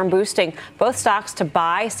upgrade. The firm boosting both stocks to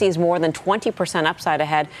buy, sees more than 20% upside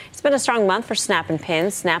ahead. It's been a strong month for Snap and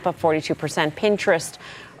Pins. Snap up 42%, Pinterest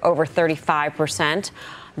over 35%.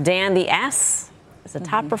 Dan, the S is a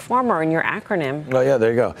top performer in your acronym. Oh, yeah,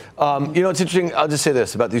 there you go. It's interesting. I'll just say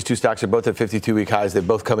this about these two stocks. They're both at 52-week highs. They've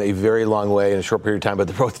both come a very long way in a short period of time, but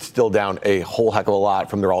they're both still down a whole heck of a lot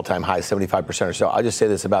from their all-time highs, 75% or so. I'll just say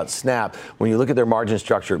this about Snap. When you look at their margin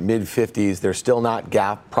structure, mid-50s, they're still not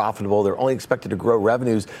GAAP profitable. They're only expected to grow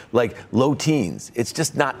revenues like low teens. It's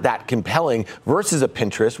just not that compelling versus a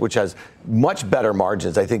Pinterest, which has much better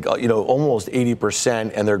margins. I think, almost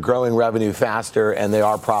 80%, and they're growing revenue faster, and they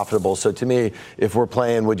are profitable. So to me, if we're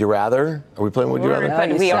playing Would You Rather, are we playing Would You Rather?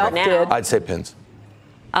 But we are now. I'd say Pins.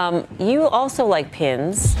 You also like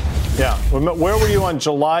Pins. Yeah. Where were you on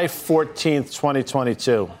July 14th,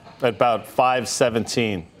 2022? At about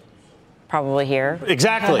 5:17. Probably here.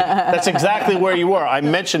 Exactly. That's exactly where you were. I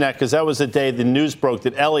mentioned that because that was the day the news broke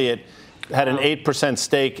that Elliott had an 8%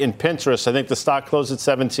 stake in Pinterest. I think the stock closed at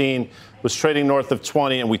 17, was trading north of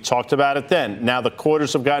 20, and we talked about it then. Now the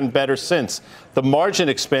quarters have gotten better since. The margin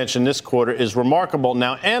expansion this quarter is remarkable.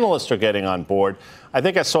 Now analysts are getting on board. I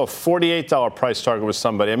think I saw a $48 price target with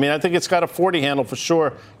somebody. I mean, I think it's got a 40 handle for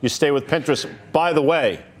sure. You stay with Pinterest. By the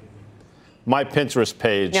way, my Pinterest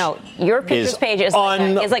page. No, your Pinterest page is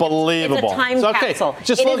unbelievable. It's a time capsule.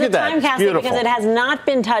 Just look at that. It is a time capsule beautiful. Because it has not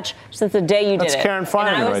been touched since the day you did it. That's Karen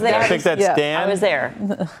Finerman right there. I think that's Dan. I was there.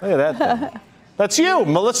 Look at that. That's you,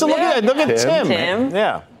 Melissa. Look at that. Look at Tim.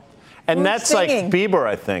 Yeah. And Who's that's singing? like Bieber,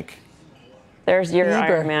 I think. There's your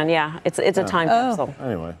Iron Man. Yeah, it's a time capsule.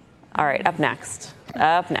 Anyway. All right, up next.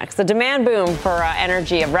 Up next, the demand boom for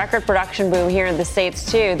energy, a record production boom here in the States,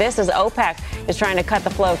 too. This is OPEC is trying to cut the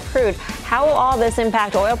flow of crude. How will all this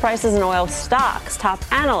impact oil prices and oil stocks? Top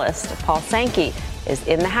analyst Paul Sankey is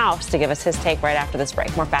in the house to give us his take right after this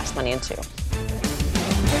break. More Fast Money in 2.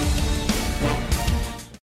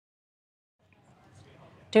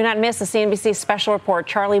 Do not miss a CNBC special report,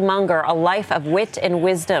 Charlie Munger, A Life of Wit and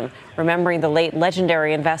Wisdom, remembering the late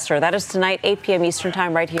legendary investor. That is tonight, 8 p.m. Eastern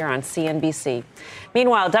Time, right here on CNBC.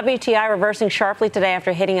 Meanwhile, WTI reversing sharply today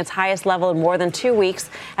after hitting its highest level in more than 2 weeks,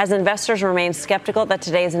 as investors remain skeptical that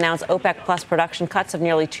today's announced OPEC plus production cuts of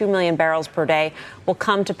nearly 2 million barrels per day will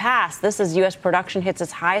come to pass. This as U.S. production hits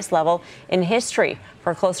its highest level in history.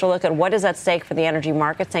 For a closer look at what is at stake for the energy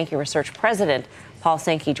market, Sankey Research President Paul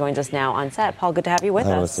Sankey joins us now on set. Paul, good to have you with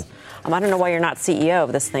us. I don't know why you're not CEO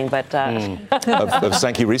of this thing, but... Of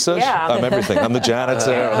Sankey Research? Yeah. I'm everything. I'm the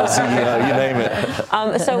janitor, I'm the CEO, you name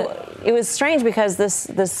it. So it was strange because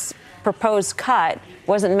this proposed cut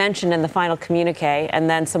wasn't mentioned in the final communique, and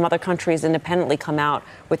then some other countries independently come out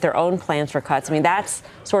with their own plans for cuts. I mean, that's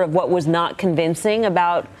sort of what was not convincing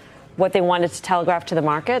about what they wanted to telegraph to the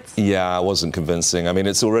markets? Yeah, it wasn't convincing. I mean,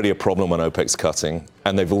 it's already a problem when OPEC's cutting,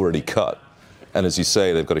 and they've already cut. And as you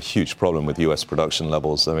say, they've got a huge problem with U.S. production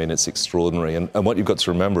levels. I mean, it's extraordinary. And what you've got to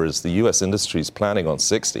remember is the U.S. industry is planning on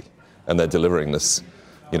 60, and they're delivering this,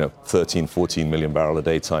 13, 14 million barrel a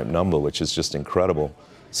day type number, which is just incredible.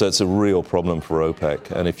 So it's a real problem for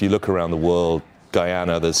OPEC. And if you look around the world,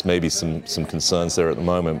 Guyana, there's maybe some concerns there at the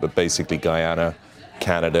moment, but basically Guyana,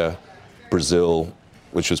 Canada, Brazil,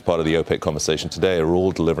 which was part of the OPEC conversation today, are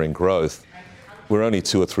all delivering growth. We're only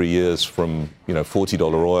 2 or 3 years from,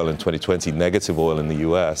 $40 oil in 2020, negative oil in the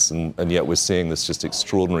U.S., and yet we're seeing this just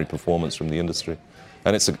extraordinary performance from the industry.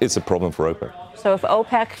 And it's a problem for OPEC. So if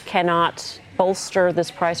OPEC cannot bolster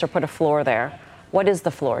this price or put a floor there, what is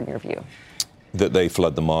the floor in your view? That they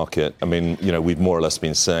flood the market. I mean, we've more or less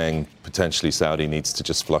been saying potentially Saudi needs to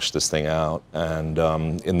just flush this thing out. And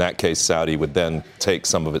in that case, Saudi would then take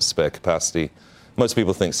some of its spare capacity. Most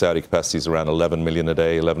people think Saudi capacity is around 11 million a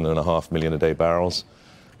day, 11.5 million a day barrels.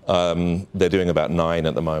 They're doing about 9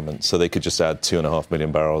 at the moment. So they could just add 2.5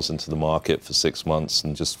 million barrels into the market for 6 months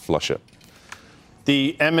and just flush it.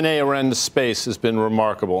 The M&A around the space has been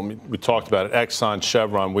remarkable. I mean, we talked about it, Exxon,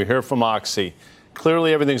 Chevron. We hear from Oxy.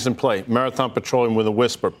 Clearly, everything's in play. Marathon Petroleum with a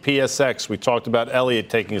whisper. PSX, we talked about Elliott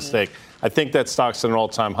taking a stake. I think that stock's at an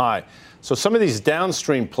all-time high. So some of these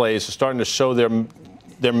downstream plays are starting to show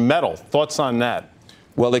their mettle. Thoughts on that?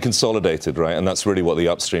 Well, they consolidated, right? And that's really what the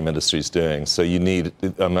upstream industry is doing. So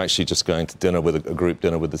I'm actually just going to dinner with a group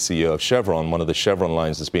dinner with the CEO of Chevron. One of the Chevron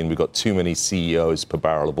lines has been, we've got too many CEOs per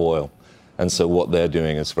barrel of oil. And so what they're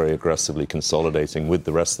doing is very aggressively consolidating with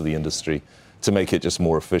the rest of the industry to make it just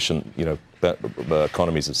more efficient,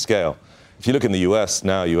 economies of scale. If you look in the US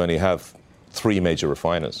now, you only have 3 major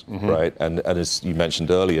refiners, right? And as you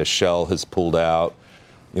mentioned earlier, Shell has pulled out,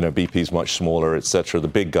 BP's much smaller, et cetera. The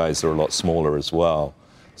big guys are a lot smaller as well.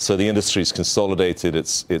 So the industry's consolidated,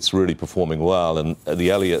 it's really performing well. And the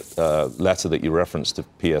Elliott letter that you referenced to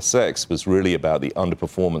PSX was really about the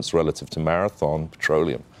underperformance relative to Marathon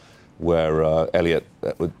Petroleum, where Elliott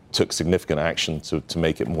took significant action to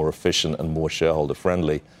make it more efficient and more shareholder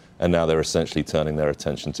friendly. And now they're essentially turning their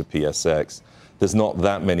attention to PSX. There's not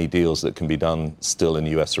that many deals that can be done still in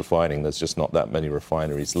US refining. There's just not that many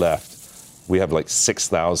refineries left. We have like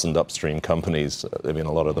 6,000 upstream companies. I mean,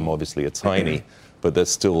 a lot of them obviously are tiny, but there's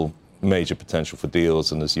still major potential for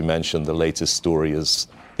deals. And as you mentioned, the latest story is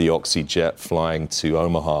the Oxy jet flying to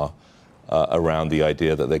Omaha around the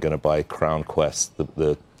idea that they're going to buy Crown Quest,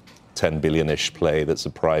 the 10 billion-ish play that's a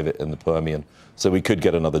private in the Permian. So we could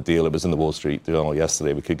get another deal. It was in the Wall Street Journal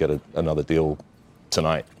yesterday. We could get another deal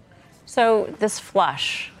tonight. So this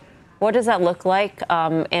flush, what does that look like?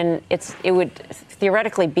 And it would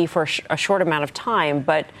theoretically be for a short amount of time,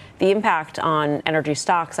 but the impact on energy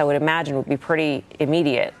stocks, I would imagine, would be pretty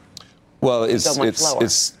immediate. Well,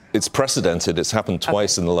 it's precedented. It's happened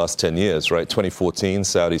twice in the last 10 years, right? 2014,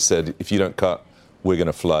 Saudi said, if you don't cut, we're going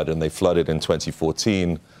to flood. And they flooded in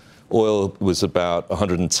 2014. Oil was about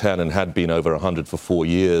 110 and had been over 100 for 4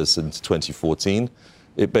 years into 2014.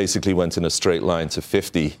 It basically went in a straight line to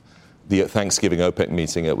 50. The Thanksgiving OPEC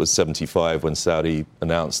meeting, it was 75 when Saudi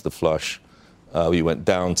announced the flush. We went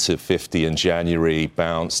down to 50 in January,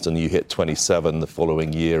 bounced, and you hit 27 the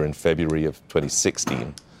following year in February of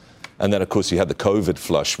 2016. And then, of course, you had the COVID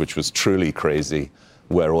flush, which was truly crazy,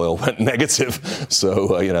 where oil went negative. So,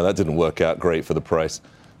 that didn't work out great for the price.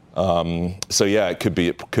 So, yeah, it could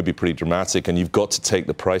be pretty dramatic. And you've got to take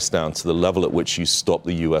the price down to the level at which you stop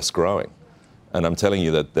the U.S. growing. And I'm telling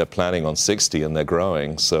you that they're planning on 60 and they're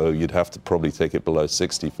growing. So you'd have to probably take it below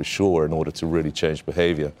 60 for sure in order to really change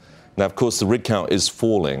behavior. Now, of course, the rig count is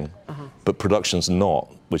falling, but production's not,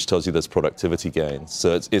 which tells you there's productivity gains.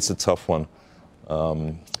 So it's a tough one.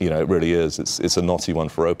 It really is. It's a knotty one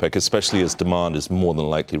for OPEC, especially as demand is more than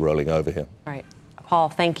likely rolling over here. Right. Paul,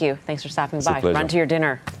 thank you. Thanks for stopping by. A pleasure. Run to your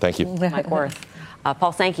dinner. Thank you. Mike Wirth.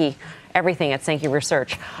 Paul Sankey, everything at Sankey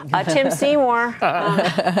Research. Tim Seymour,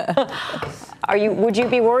 would you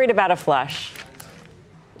be worried about a flush?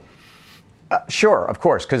 Sure, of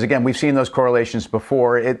course, because again, we've seen those correlations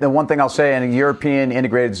before. The one thing I'll say, and European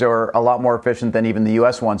integrateds are a lot more efficient than even the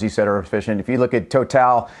U.S. ones you said are efficient. If you look at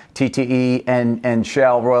Total, TTE, and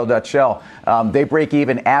Shell, Royal Dutch Shell, they break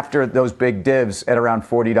even after those big divs at around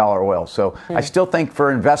 $40 oil. So I still think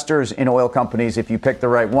for investors in oil companies, if you pick the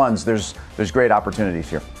right ones, there's great opportunities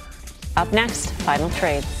here. Up next, final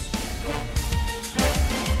trades.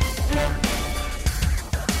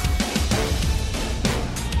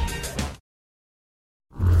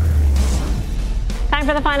 Time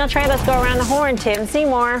for the final trade. Let's go around the horn. Tim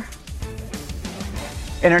Seymour.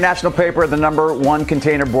 International Paper, the number one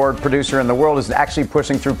container board producer in the world, is actually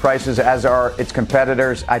pushing through prices, as are its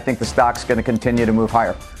competitors. I think the stock's going to continue to move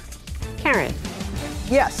higher. Karen.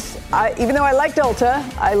 Yes. Even though I like Delta,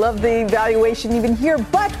 I love the valuation even here.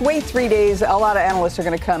 But wait 3 days. A lot of analysts are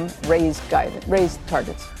going to come raise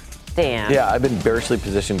targets. Dan. Yeah, I've been bearishly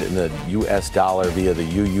positioned in the U.S. dollar via the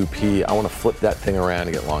UUP. I want to flip that thing around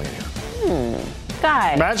and get long in here.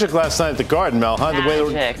 Guy. Magic last night at the Garden, Mel, huh? The way there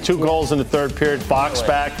were 2 goals in the third period, box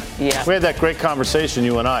back. Yeah. We had that great conversation,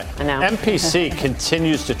 you and I. I know. MPC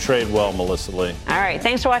continues to trade well, Melissa Lee. All right.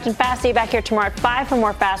 Thanks for watching Fast. See you back here tomorrow at 5 for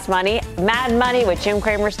more Fast Money. Mad Money with Jim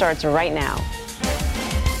Cramer starts right now.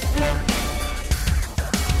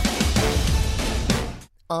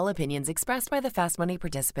 All opinions expressed by the Fast Money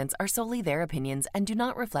participants are solely their opinions and do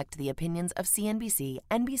not reflect the opinions of CNBC,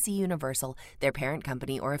 NBC Universal, their parent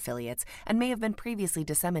company, or affiliates, and may have been previously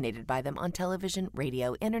disseminated by them on television,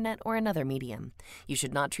 radio, internet, or another medium. You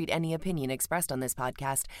should not treat any opinion expressed on this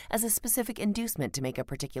podcast as a specific inducement to make a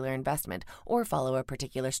particular investment or follow a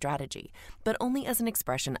particular strategy, but only as an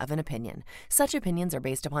expression of an opinion. Such opinions are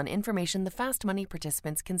based upon information the Fast Money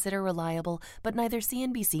participants consider reliable, but neither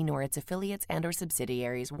CNBC nor its affiliates and or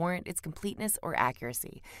subsidiaries warrant its completeness or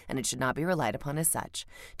accuracy, and it should not be relied upon as such.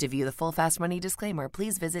 To view the full Fast Money disclaimer,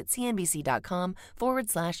 please visit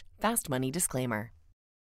cnbc.com/Fast Money Disclaimer.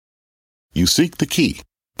 You seek the key,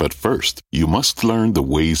 but first, you must learn the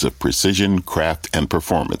ways of precision, craft, and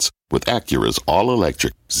performance with Acura's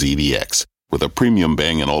all-electric ZDX. With a premium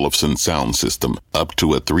Bang & Olufsen sound system up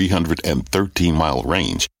to a 313-mile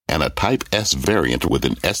range and a Type S variant with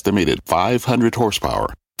an estimated 500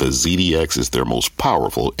 horsepower, the ZDX is their most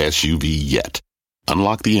powerful SUV yet.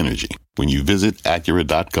 Unlock the energy when you visit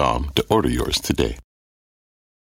Acura.com to order yours today.